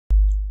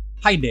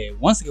Hi there,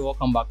 once again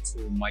welcome back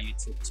to my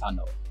YouTube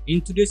channel.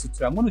 In today's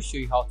tutorial, I'm going to show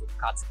you how to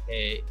cut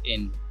hair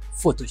in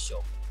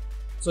Photoshop.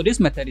 So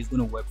this method is going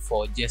to work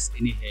for just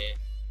any hair,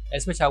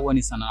 especially when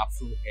it's an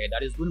afro hair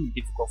that is going to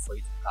be difficult for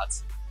you to cut.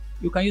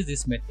 You can use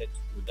this method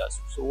to do that.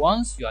 So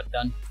once you are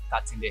done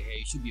cutting the hair,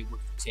 you should be able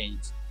to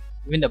change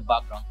even the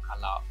background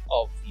color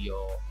of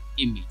your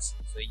image.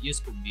 So this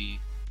could be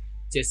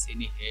just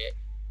any hair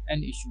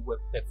and it should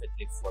work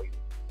perfectly for you.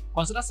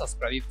 Consider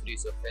subscribing if today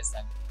is your first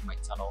time to my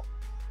channel.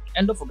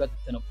 And don't forget to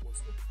turn on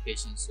post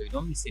notifications so you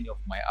don't miss any of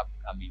my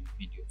upcoming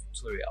video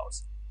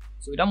tutorials.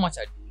 So without much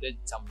ado,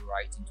 let's jump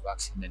right into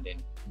action and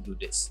then do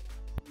this.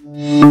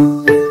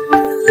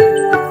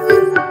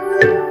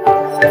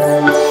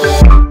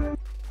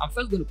 I'm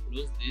first going to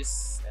close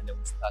this and then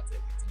we'll start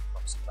everything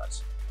from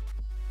scratch.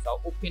 So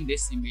I'll open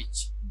this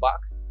image back,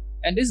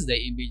 and this is the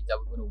image that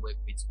we're going to work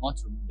with. We want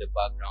to remove the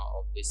background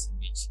of this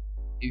image.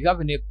 If you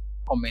have any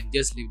comment,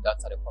 just leave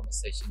that at the comment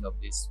section of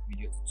this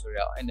video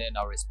tutorial and then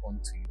I'll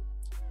respond to you.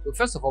 So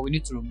first of all, we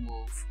need to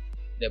remove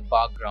the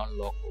background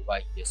lock over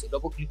here. So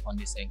double click on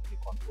this and click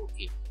on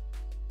OK.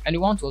 And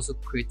you want to also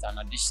create an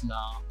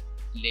additional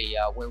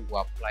layer where we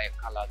apply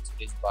a color to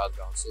this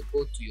background. So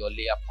go to your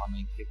layer panel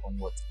and click on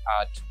what?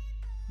 Add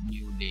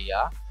new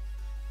layer.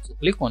 So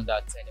click on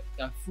that and you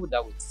can fill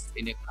that with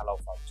any color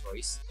of our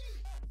choice.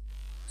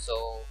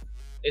 So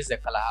this is the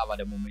color I have at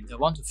the moment. If I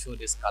want to fill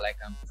this color, I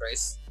can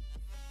press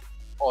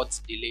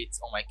Alt Delete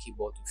on my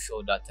keyboard to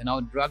fill that, and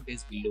I'll drag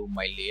this below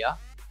my layer.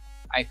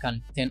 I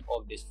can turn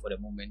off this for the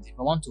moment. If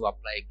I want to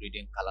apply a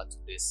gradient color to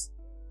this,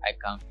 I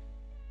can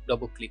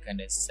double click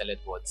and then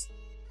select what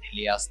the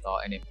layer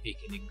style and then pick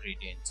any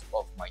gradient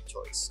of my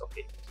choice.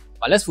 Okay,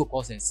 but let's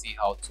focus and see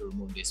how to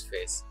remove this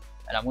first.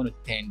 And I'm going to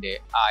turn the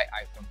eye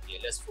icon here.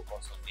 Let's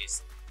focus on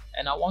this,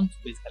 and I want to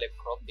basically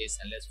crop this,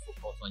 and let's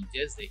focus on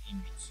just the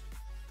image.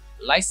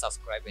 Like,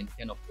 subscribe and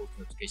turn on post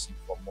notification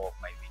for more of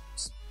my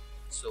videos.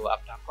 So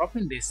after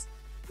cropping this,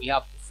 we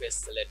have to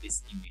first select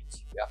this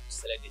image. We have to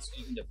select this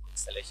using the quick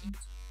selection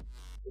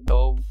tool.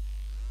 So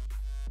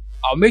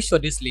I'll make sure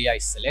this layer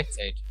is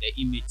selected,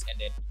 the image,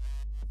 and then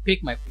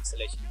pick my quick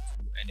selection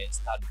tool and then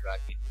start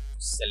dragging to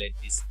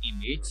select this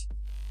image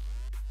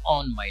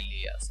on my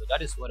layer. So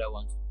that is what I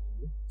want to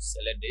do.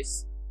 Select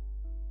this.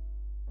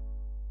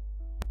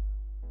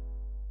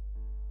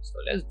 So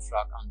let's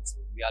drag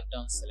until we are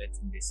done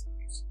selecting this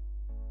image.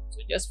 So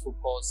just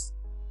focus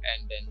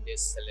and then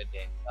just select the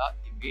entire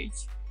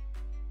image,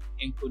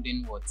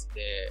 including what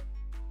the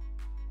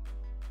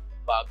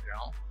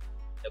background,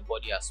 the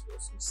body as well.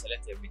 So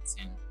select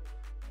everything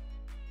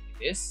like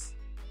this.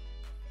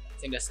 I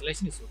think the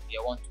selection is okay.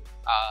 I want to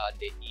add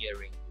the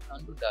earring. You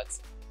can do that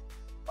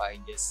by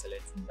just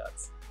selecting that.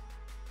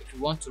 If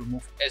you want to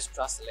remove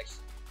extra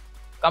selection,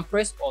 you can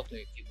press Alt on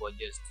your keyboard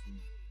just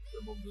to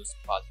remove those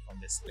parts from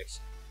the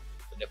selection.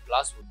 So the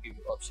plus will give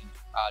you option to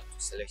add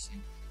to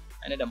selection,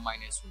 and then the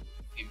minus will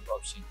give you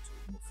option to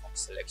remove from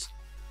selection.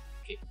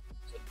 Okay,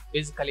 so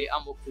basically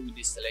I'm okay with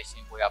this selection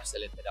where I've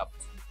selected up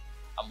to.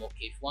 I'm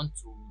okay. If you want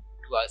to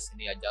do as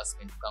any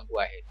adjustment, you can go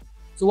ahead.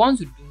 So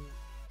once you do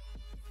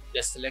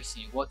the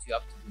selection, what you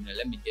have to do now,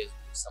 let me just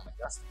do some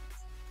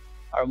adjustments.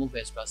 I'll remove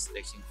extra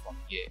selection from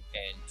here,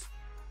 and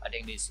I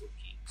think this is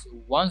okay. So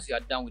once you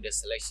are done with the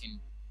selection,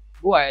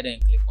 go ahead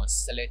and click on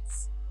select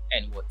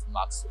and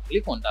watermark. So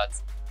click on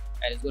that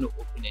and it's going to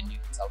open a new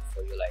tab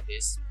for you like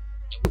this.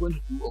 And what we're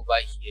going to do over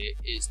here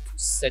is to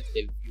set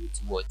the view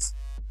towards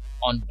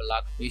on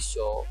black. Make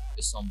sure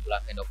it's on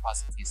black and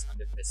opacity is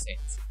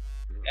 100%.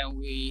 And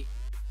we're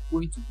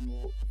going to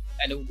go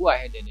and we'll go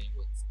ahead and then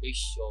make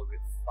sure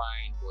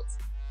refine what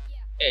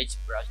edge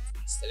brush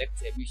tool is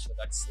selected. Make sure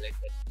that's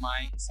selected.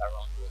 Mine is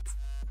around what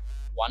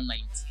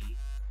 190,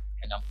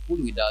 and I'm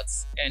cool with that.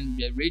 And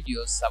the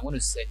radius, I'm going to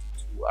set it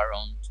to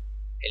around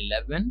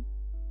 11.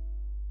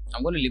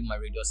 I'm going to leave my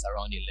radius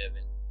around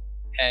 11,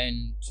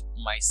 and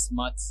my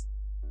smart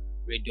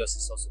radius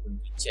is also going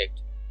to be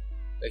checked.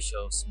 Make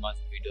sure smart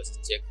radius is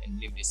checked and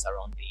leave this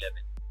around 11.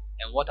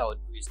 And what I will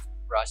do is to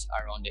brush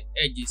around the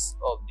edges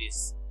of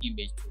this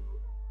image to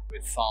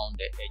refine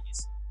the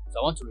edges. So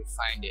I want to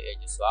refine the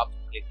edges, so I have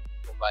to click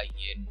over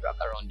here and drag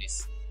around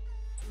this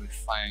to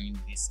refine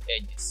these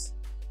edges.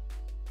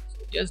 So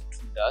just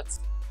do that.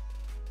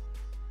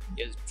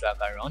 Just drag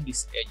around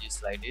these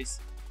edges like this.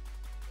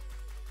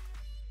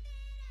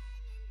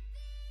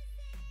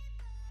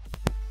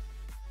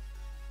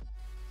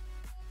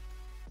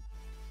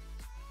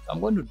 I'm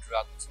going to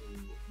drag to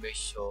make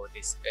sure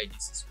this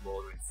edges is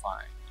well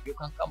refined. You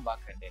can come back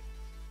and then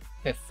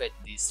perfect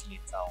this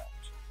later on.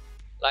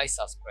 Like,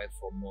 subscribe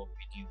for more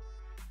video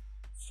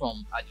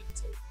from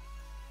AdjoTech.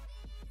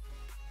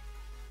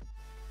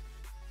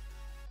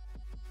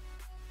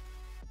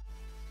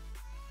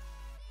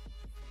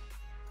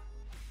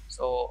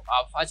 So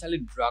I've actually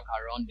dragged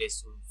around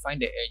this to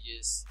find the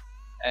edges,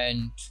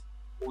 and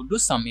we'll do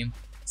some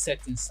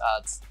settings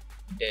at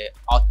the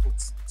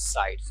output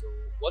side. So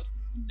what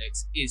we do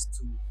next is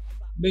to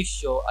make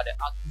sure at the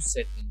output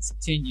settings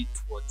change it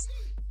towards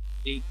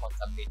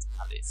decontaminate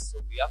colors. So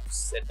we have to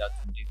set that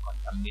to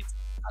decontaminate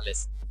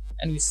colors,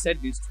 and we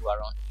set this to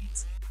around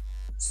 80.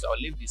 So I'll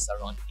leave this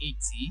around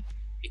 80%,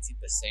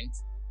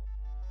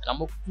 and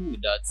I'm okay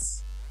with that.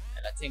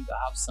 And I think I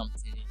have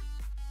something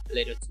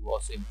later to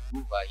also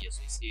improve here.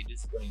 So you see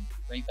this is going to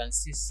improve, and you can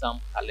see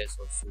some colors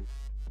also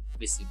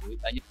visible,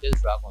 and you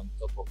just drag on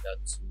top of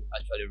that to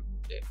actually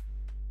remove them.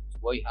 So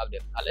where you have the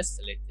colors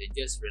selected,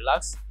 just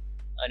relax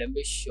and then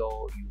make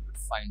sure you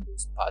refine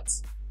those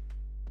parts.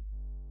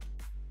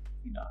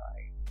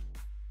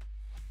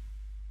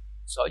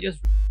 So I'll just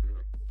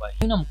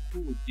and I'm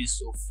cool with this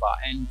so far,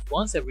 and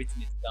once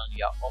everything is done,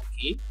 you're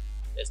okay,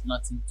 there's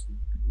nothing to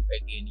do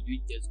again. You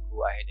just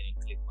go ahead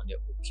and click on the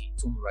OK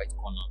to the right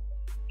corner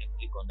and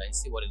click on that and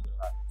see what is going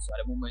to happen. So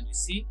at the moment you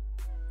see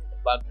the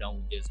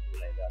background will just go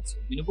like that. So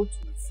we've been able to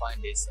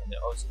refine this and then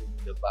also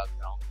remove the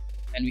background,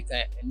 and we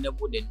can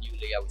enable the new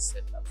layer we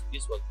set up. So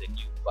this was the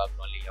new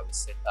background layer we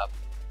set up,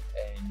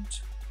 and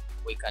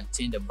we can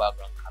change the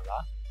background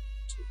color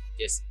to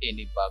just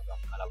any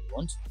background color we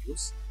want to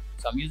use.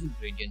 So I'm using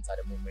gradient at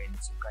the moment,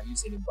 so you can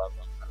use any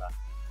background color,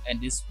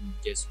 and this will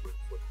just work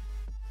for you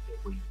the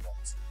way you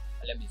want.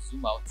 And let me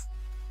zoom out.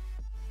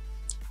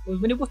 We've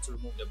been able to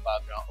remove the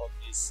background of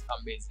this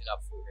amazing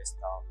Afro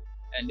hairstyle,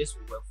 and this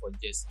will work for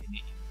just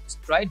any image.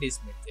 Try this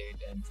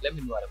method and let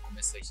me know in the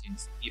comment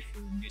sections if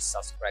you need to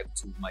subscribe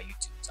to my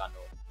YouTube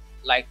channel,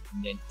 like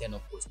and then turn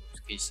on post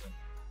notification.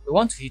 We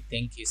want to hit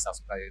 10K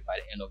subscribers by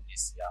the end of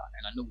this year,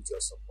 and I know with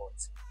your support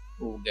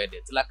we will get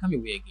there. Till I come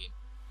your way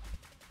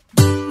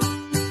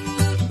again.